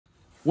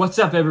What's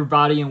up,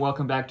 everybody, and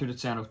welcome back to the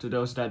channel. To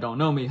those that don't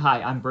know me,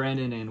 hi, I'm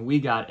Brandon, and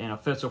we got an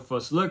official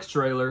first look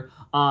trailer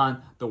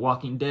on The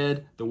Walking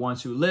Dead, The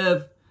Ones Who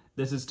Live.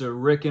 This is the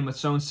Rick and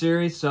Michonne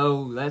series, so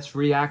let's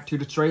react to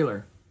the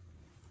trailer.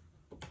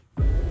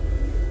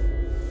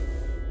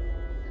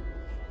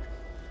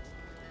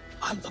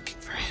 I'm looking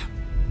for him.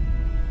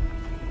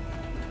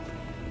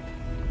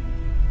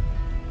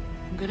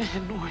 I'm gonna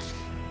head north.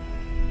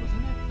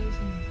 Wasn't that place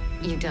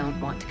in... You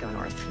don't want to go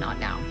north, not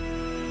now.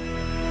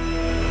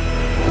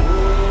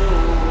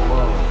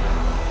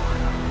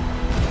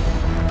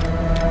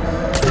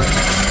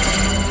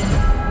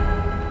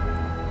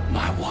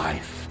 My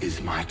wife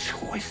is my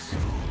choice.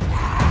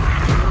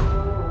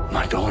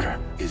 My daughter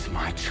is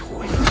my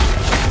choice.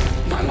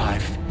 My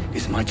life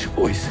is my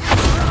choice.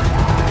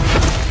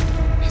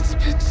 It's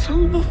been so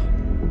long.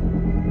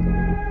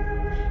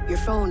 Your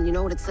phone, you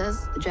know what it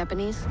says? The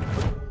Japanese?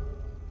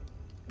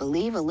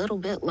 Believe a little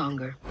bit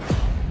longer.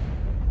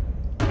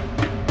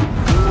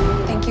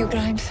 Thank you,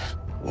 Grimes.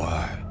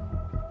 Why?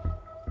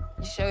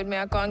 You showed me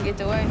I can't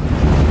get away.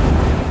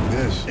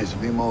 This is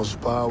the most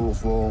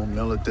powerful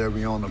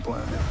military on the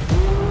planet.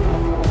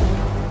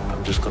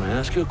 I'm just gonna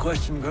ask you a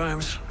question,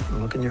 Grimes.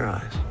 Look in your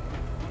eyes.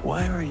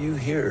 Why are you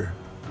here?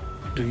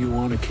 Do you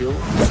want to kill?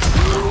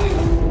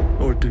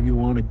 Or do you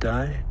want to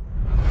die?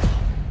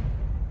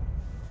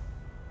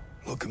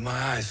 Look in my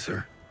eyes,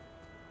 sir.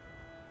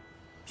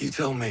 You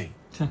tell me.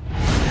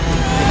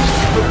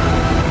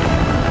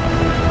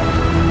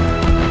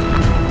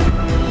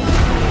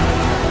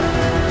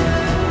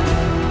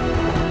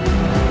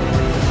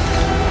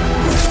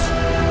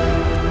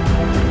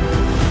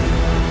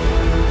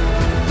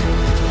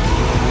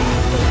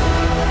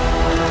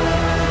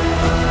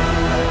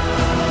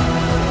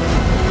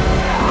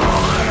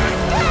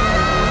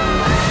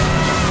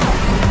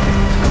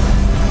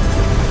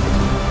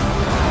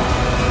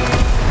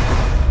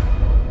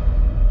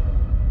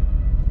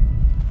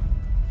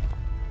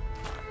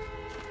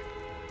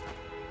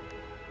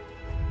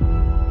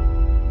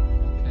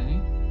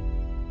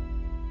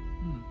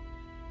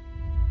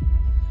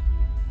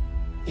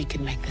 We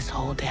can make this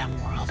whole damn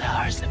world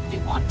ours if we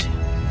want to.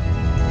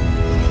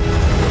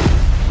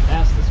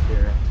 That's the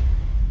spirit.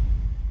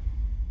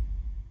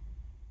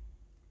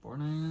 $4.99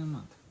 a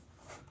month.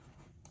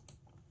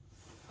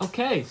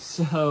 Okay,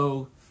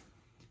 so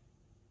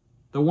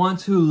The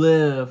Ones Who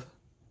Live.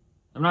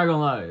 I'm not gonna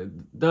lie,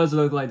 it does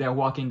look like that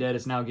Walking Dead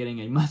is now getting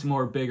a much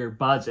more bigger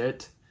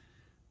budget.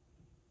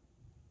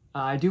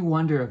 I do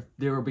wonder if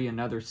there will be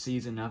another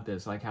season of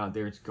this, like how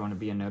there's going to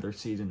be another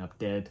season of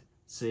Dead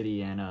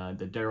City and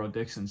the Daryl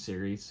Dixon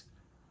series.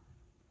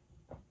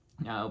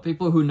 Now,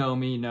 people who know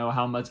me know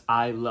how much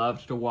I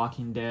loved The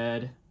Walking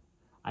Dead.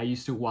 I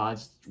used to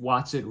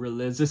watch it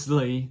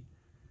religiously.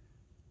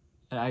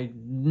 I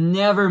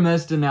never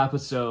missed an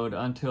episode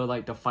until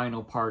like the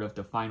final part of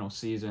the final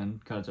season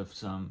because of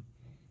some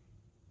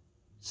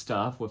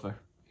stuff with a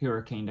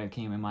hurricane that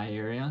came in my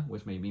area,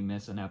 which made me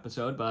miss an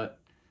episode. But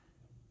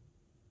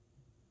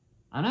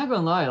I'm not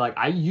gonna lie, like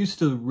I used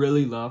to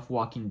really love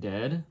Walking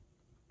Dead.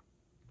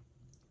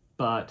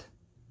 But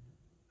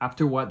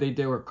after what they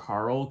did with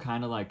Carl,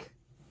 kind of like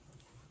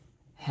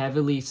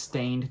heavily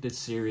stained the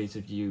series,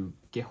 if you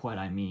get what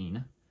I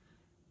mean.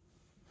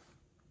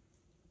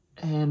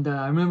 And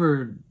I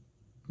remember,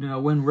 you know,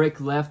 when Rick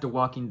left The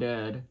Walking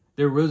Dead,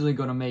 they were originally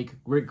going to make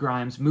Rick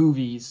Grimes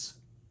movies,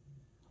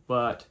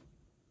 but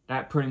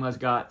that pretty much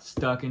got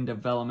stuck in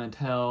development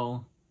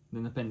hell.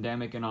 Then the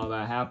pandemic and all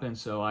that happened,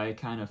 so I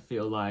kind of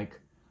feel like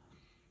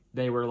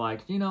they were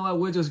like, you know what,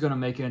 we're just going to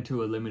make it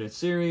into a limited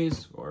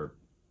series, or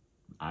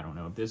I don't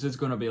know if this is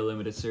going to be a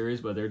limited series,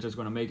 but they're just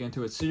going to make it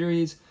into a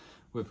series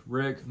with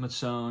Rick,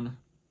 Michonne,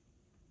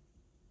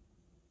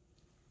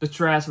 the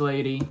trash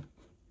lady.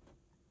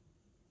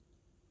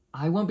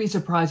 I won't be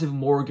surprised if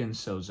Morgan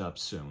shows up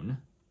soon.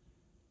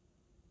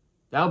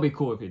 That would be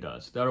cool if he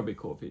does. That'll be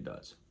cool if he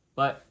does.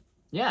 But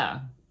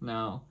yeah,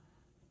 no.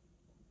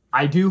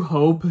 I do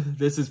hope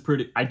this is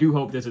good. I do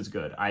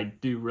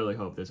really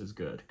hope this is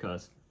good,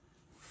 because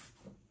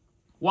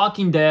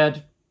Walking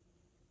Dead,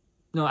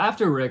 no,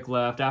 after Rick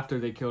left, after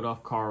they killed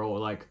off Carl,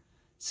 like,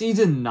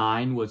 Season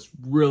 9 was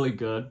really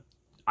good.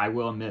 I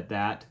will admit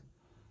that.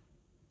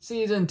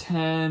 Season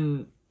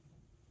 10,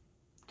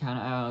 kind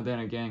of, then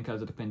again,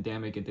 because of the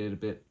pandemic, it did a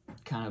bit,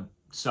 kind of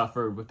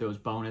suffered with those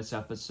bonus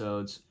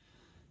episodes.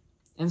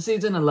 And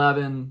Season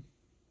 11,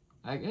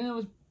 it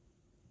was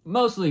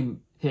mostly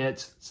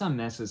hits, some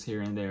misses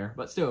here and there,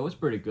 but still, it was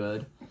pretty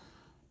good.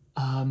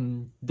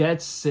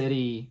 Dead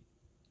City,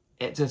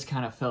 it just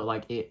kind of felt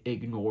like it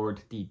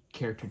ignored the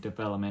character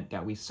development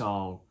that we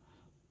saw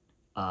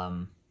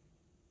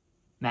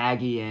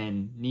Maggie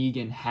and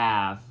Negan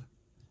have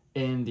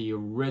in the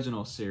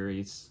original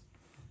series.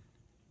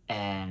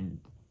 And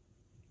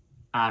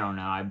I don't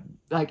know,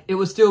 it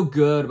was still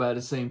good, but at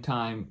the same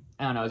time,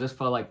 I don't know, I just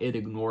felt like it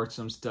ignored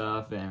some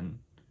stuff, and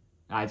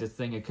I just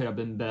think it could have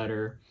been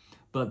better.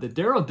 But the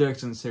Daryl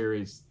Dixon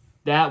series,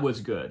 that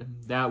was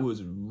good. That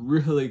was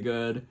really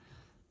good.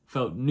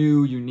 felt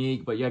new,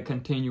 unique, but yet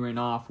continuing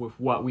off with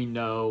what we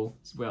know.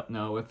 Well,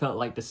 no, it felt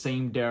like the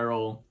same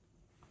Daryl,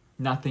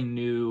 nothing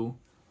new.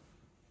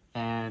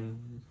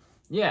 And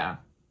yeah,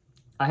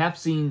 I have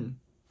seen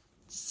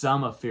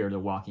some of Fear the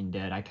Walking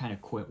Dead. I kind of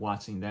quit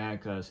watching that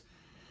because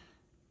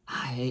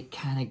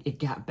it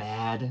got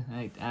bad.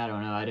 I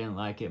don't know, I didn't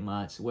like it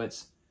much.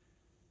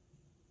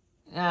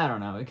 I don't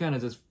know, it kind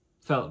of just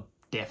felt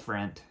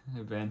different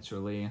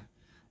eventually.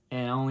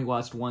 And I only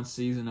watched one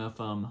season of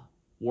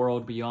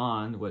World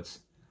Beyond, which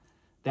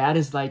that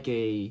is like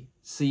a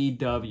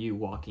CW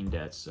Walking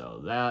Dead,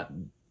 so that,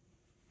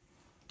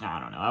 I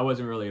don't know, I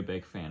wasn't really a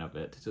big fan of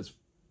it. It just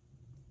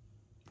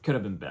could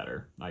have been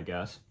better, I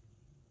guess.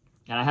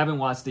 And I haven't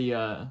watched the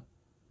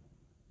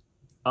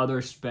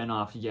other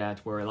spinoff yet,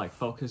 where it like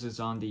focuses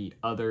on the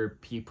other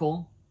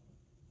people.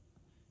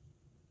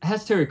 It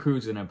has Terry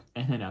Crews in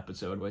an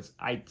episode, which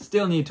I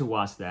still need to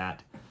watch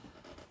that.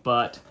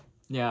 But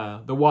yeah,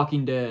 The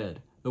Walking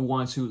Dead, The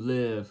Ones Who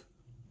Live.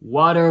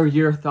 What are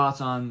your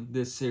thoughts on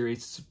this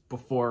series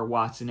before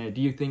watching it? Do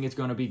you think it's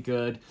going to be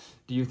good?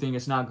 Do you think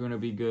it's not going to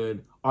be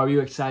good? Are you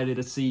excited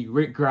to see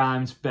Rick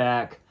Grimes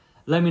back?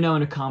 Let me know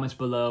in the comments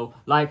below.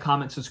 Like,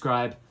 comment,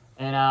 subscribe,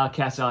 and I'll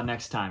catch y'all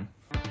next time.